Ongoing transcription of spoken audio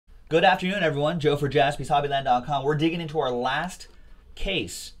Good afternoon, everyone. Joe for JaspysHobbyland.com. We're digging into our last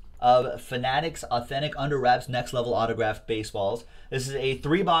case of Fanatics Authentic Under Wraps Next Level Autographed Baseballs. This is a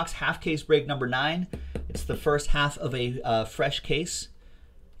 3-box half case break number 9. It's the first half of a fresh case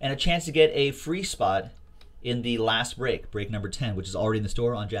and a chance to get a free spot in the last break, break number 10, which is already in the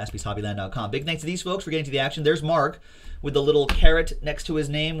store on JaspysHobbyland.com. Big thanks to these folks for getting to the action. There's Mark with the little carrot next to his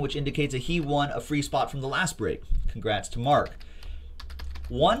name, which indicates that he won a free spot from the last break. Congrats to Mark.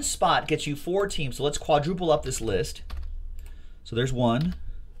 One spot gets you 4 teams, so let's quadruple up this list. So there's 1,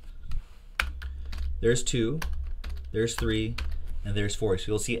 there's 2, there's 3, and there's 4. So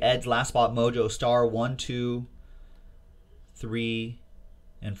you'll see Ed's last spot mojo star 1, 2, 3,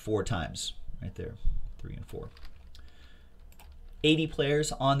 and 4 times. Right there, 3 and 4. 80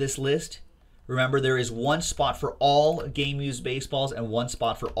 players on this list. Remember, there is 1 spot for all game-used baseballs and 1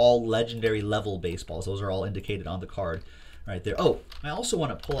 spot for all legendary level baseballs. Those are all indicated on the card right there. Oh, I also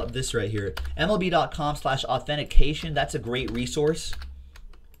want to pull up this right here. MLB.com/authentication. That's a great resource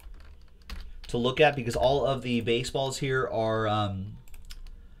to look at because all of the baseballs here are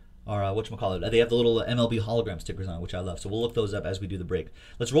whatchamacallit. They have the little MLB hologram stickers on, which I love. So we'll look those up as we do the break.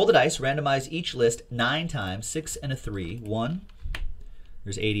 Let's roll the dice, randomize each list 9 times, 6 and a 3. 1.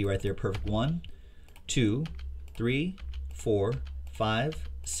 There's 80 right there. Perfect. 1, 2, 3, 4, 5,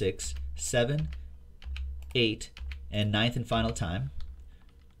 6, 7, 8, and 9th and final time.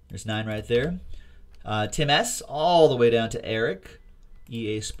 There's 9 right there. Tim S. all the way down to Eric.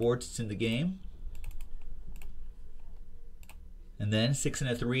 EA Sports, it's in the game. And then 6 and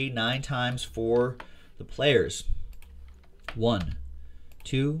a 3, 9 times for the players. 1,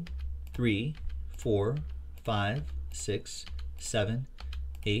 2, 3, 4, 5, 6, 7,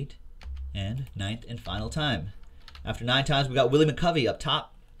 8, and 9th and final time. After 9 times, we got Willie McCovey up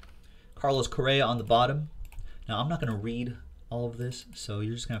top. Carlos Correa on the bottom. Now, I'm not going to read all of this, so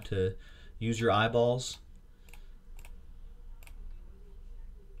you're just going to have to use your eyeballs.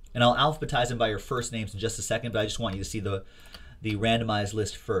 And I'll alphabetize them by your first names in just a second, but I just want you to see the randomized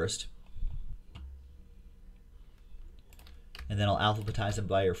list first. And then I'll alphabetize them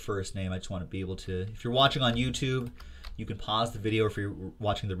by your first name. I just want to be able to, if you're watching on YouTube, you can pause the video. Or if you're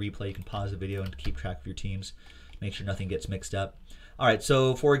watching the replay, you can pause the video and keep track of your teams. Make sure nothing gets mixed up. All right,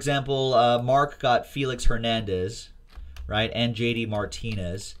 so for example, Mark got Felix Hernandez, right, and JD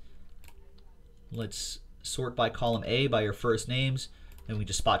Martinez. Let's sort by column A by your first names. And we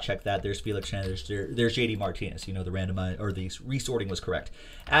just spot check that. There's Felix Hernandez. There's JD Martinez. You know the randomized or the resorting was correct.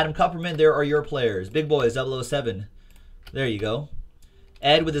 Adam Kupperman, there are your players. Big Boys 007. There you go.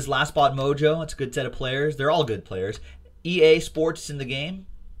 Ed with his last spot mojo. That's a good set of players. They're all good players. EA Sports in the game.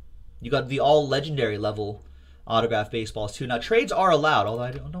 You got the all legendary level autograph baseballs too. Now trades are allowed, although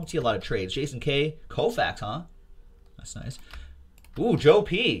I don't see a lot of trades. Jason K, Koufax, huh? That's nice. Ooh, Joe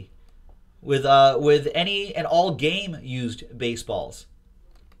P. With any and all game used baseballs.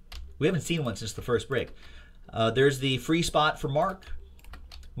 We haven't seen one since the first break. There's the free spot for Mark,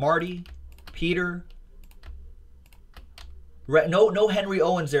 Marty, Peter. No Henry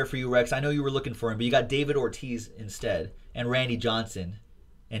Owens there for you, Rex. I know you were looking for him, but you got David Ortiz instead, and Randy Johnson,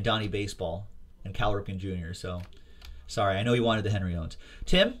 and Donnie Baseball, and Cal Ripken Jr. So, sorry, I know you wanted the Henry Owens.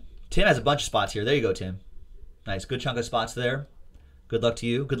 Tim has a bunch of spots here. There you go, Tim. Nice, good chunk of spots there. Good luck to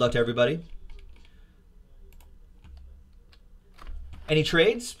you. Good luck to everybody. Any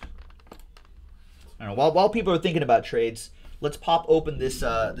trades? I don't know. While people are thinking about trades, let's pop open this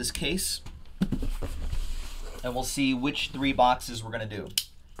this case, and we'll see which 3 boxes we're gonna do.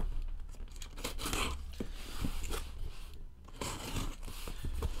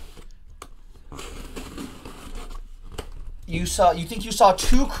 You think you saw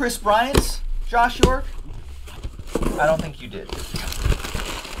 2 Chris Bryants, Josh York? I don't think you did.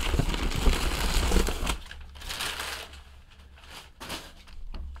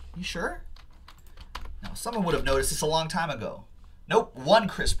 You sure? No, someone would have noticed this a long time ago. Nope, 1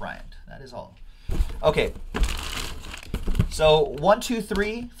 Chris Bryant. That is all. Okay. So 1, 2,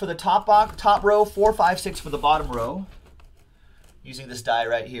 3 for the top box, top row. 4, 5, 6 for the bottom row. Using this die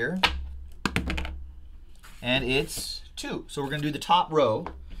right here, and it's 2. So we're going to do the top row.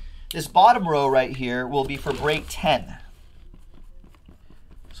 This bottom row right here will be for break 10.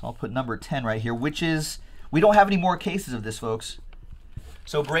 So I'll put number 10 right here, which is, we don't have any more cases of this, folks.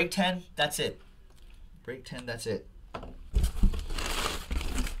 So break 10, that's it. Break 10, that's it.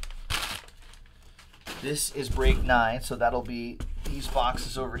 This is break 9, so that'll be these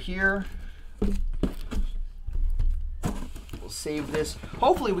boxes over here. We'll save this.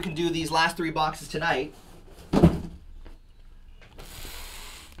 Hopefully we can do these last 3 boxes tonight.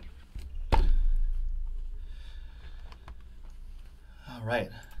 All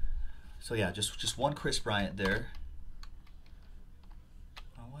right. So yeah, just one Chris Bryant there.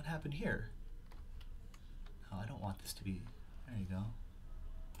 Oh, what happened here? Oh, I don't want this to be. There you go.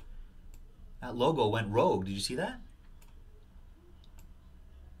 That logo went rogue. Did you see that?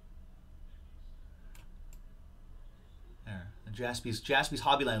 There. The Jaspys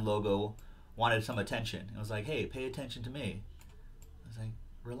Hobbyland logo wanted some attention. It was like, hey, pay attention to me. I was like,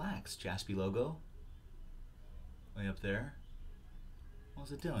 relax, Jaspy logo. Way up there. What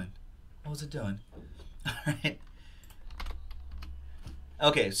was it doing? What was it doing? All right.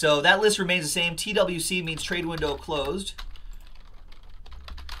 Okay, so that list remains the same. TWC means trade window closed.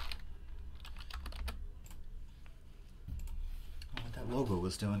 Oh, what that logo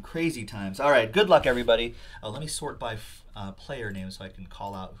was doing. Crazy times. All right, good luck, everybody. Oh, let me sort by player name so I can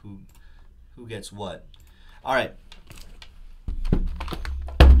call out who gets what. All right.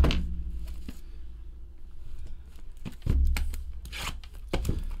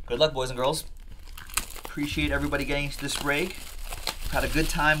 Good luck, boys and girls. Appreciate everybody getting to this break. Had a good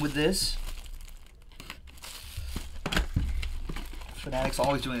time with this. Fanatics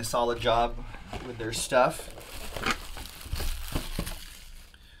always doing a solid job with their stuff.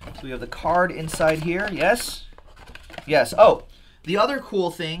 So we have the card inside here. Yes? Yes. Oh, the other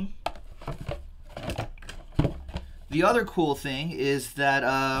cool thing. The other cool thing is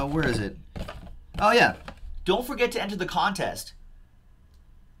that, where is it? Oh, yeah. Don't forget to enter the contest.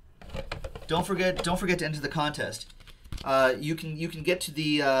 Don't forget to enter the contest. You can get to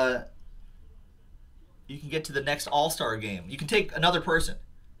the next All-Star game. You can take another person.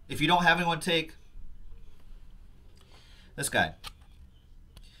 If you don't have anyone, take this guy.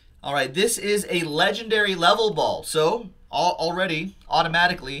 All right, this is a legendary level ball. So already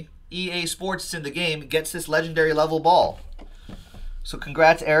automatically EA Sports is in the game, gets this legendary level ball. So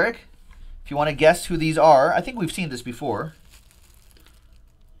congrats, Eric. If you want to guess who these are, I think we've seen this before.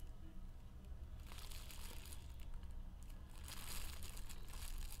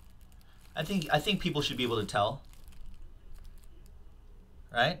 I think people should be able to tell,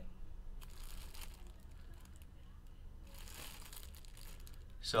 right?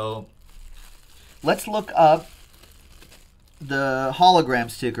 So let's look up the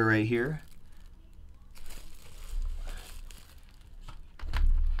hologram sticker right here.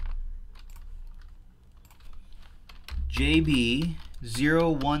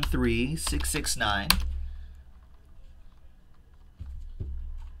 JB013669.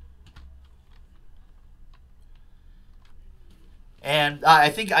 And I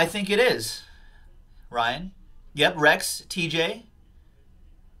think it is, Ryan. Yep, Rex, TJ.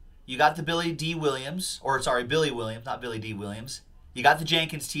 You got the Billy D. Williams, or sorry, Billy Williams, not Billy D. Williams. You got the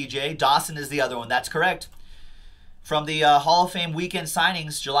Jenkins, TJ. Dawson is the other one. That's correct. From the Hall of Fame weekend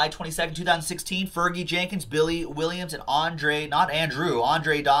signings, July 22nd, 2016, Fergie Jenkins, Billy Williams, and Andre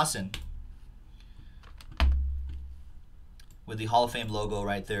Dawson. With the Hall of Fame logo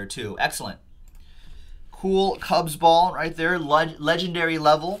right there, too. Excellent. Cool Cubs ball right there, legendary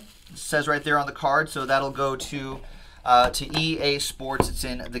level. It says right there on the card, so that'll go to EA Sports. It's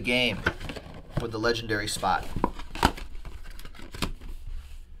in the game with the legendary spot. Where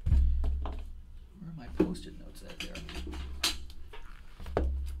are my Post-it notes at there?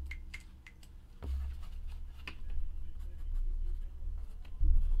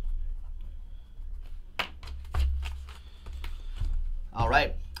 All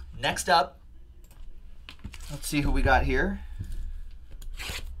right, next up. Let's see who we got here.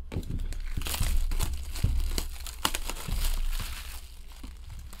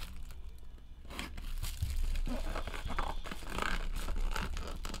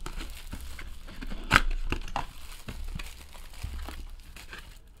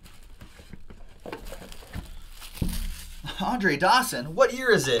 Andre Dawson, what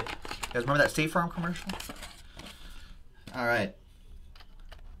year is it? You guys remember that State Farm commercial? All right.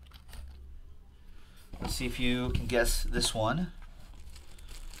 Let's see if you can guess this one.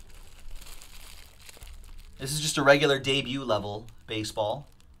 This is just a regular debut level baseball.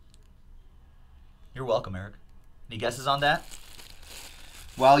 You're welcome, Eric. Any guesses on that?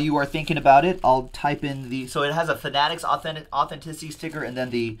 While you are thinking about it, I'll type in the... So it has a Fanatics authenticity sticker and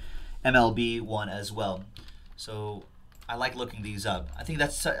then the MLB one as well. So I like looking these up. I think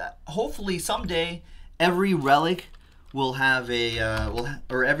that's... hopefully someday every relic will have a...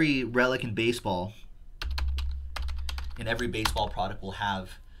 or every relic in baseball... in every baseball product will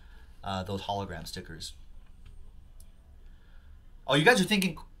have those hologram stickers. Oh, you guys are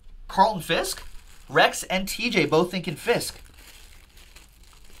thinking Carlton Fisk? Rex and TJ both thinking Fisk.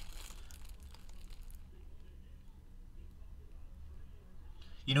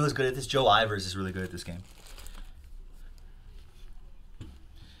 You know who's good at this? Joe Ivers is really good at this game.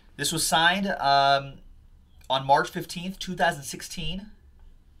 This was signed on March 15th, 2016.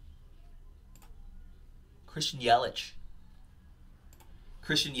 Christian Yelich.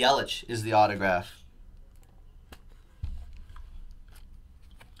 Christian Yelich is the autograph.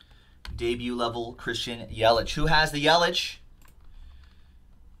 Debut level Christian Yelich. Who has the Yelich?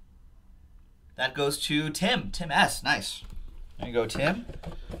 That goes to Tim. Tim S. Nice. There you go, Tim.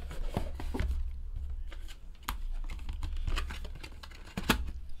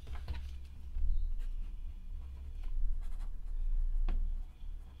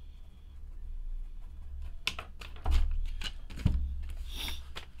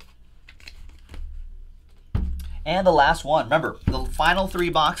 And the last one. Remember, the final 3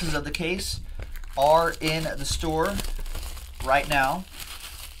 boxes of the case are in the store right now.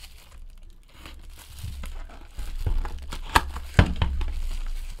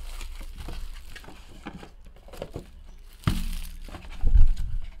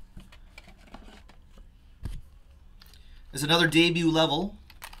 There's another debut level.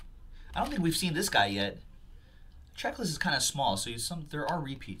 I don't think we've seen this guy yet. Checklist is kind of small, so there are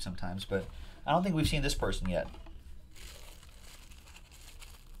repeats sometimes, but I don't think we've seen this person yet.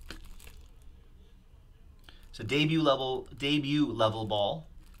 So debut level ball.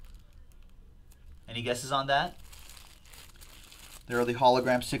 Any guesses on that? There are the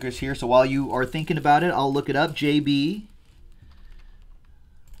hologram stickers here. So while you are thinking about it, I'll look it up. JB.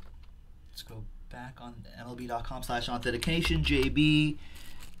 Let's go back on MLB.com/authentication. JB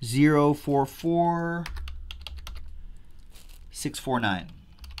 044649.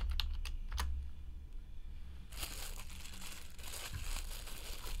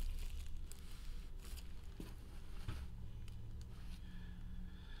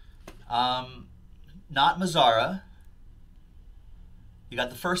 Not Mazzara. You got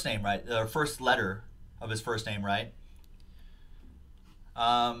the first name right, the first letter of his first name right.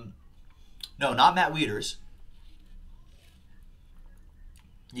 No, not Matt Wieters.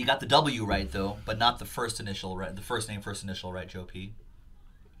 You got the W right though, but not the first initial right. The first name, first initial right, Joe P.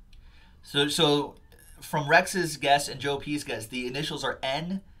 So from Rex's guess and Joe P's guess, the initials are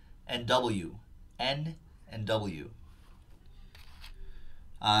N and W. N and W.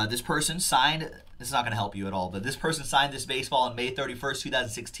 This person signed, this is not going to help you at all, but this person signed this baseball on May 31st,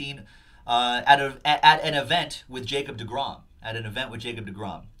 2016 at an event with Jacob deGrom. At an event with Jacob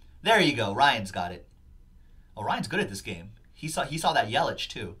deGrom. There you go. Ryan's got it. Oh, Ryan's good at this game. He saw that Yelich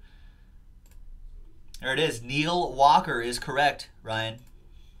too. There it is. Neil Walker is correct, Ryan.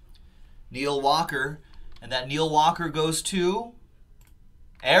 Neil Walker. And that Neil Walker goes to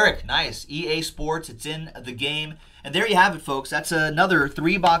Eric. Nice. EA Sports. It's in the game. And there you have it, folks. That's another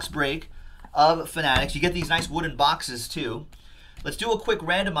 3-box break of Fanatics. You get these nice wooden boxes, too. Let's do a quick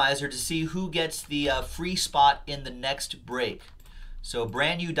randomizer to see who gets the free spot in the next break. So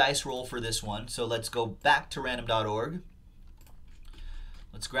brand new dice roll for this one. So let's go back to random.org.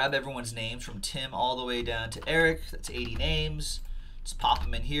 Let's grab everyone's names from Tim all the way down to Eric. That's 80 names. Let's pop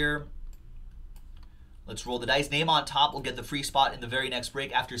them in here. Let's roll the dice. Name on top will get the free spot in the very next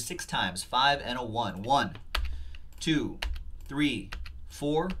break after 6 times. 5 and a 1. 1, 2, 3,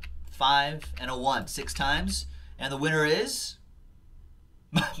 4, 5, and a 1. 6 times. And the winner is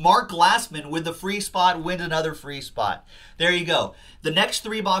Mark Glassman with the free spot, wins another free spot. There you go. The next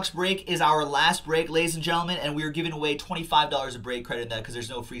 3-box break is our last break, ladies and gentlemen, and we are giving away $25 of break credit in that because there's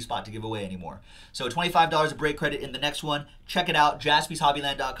no free spot to give away anymore. So $25 of break credit in the next one. Check it out,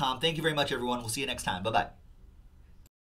 JaspysHobbyland.com. Thank you very much, everyone. We'll see you next time. Bye-bye.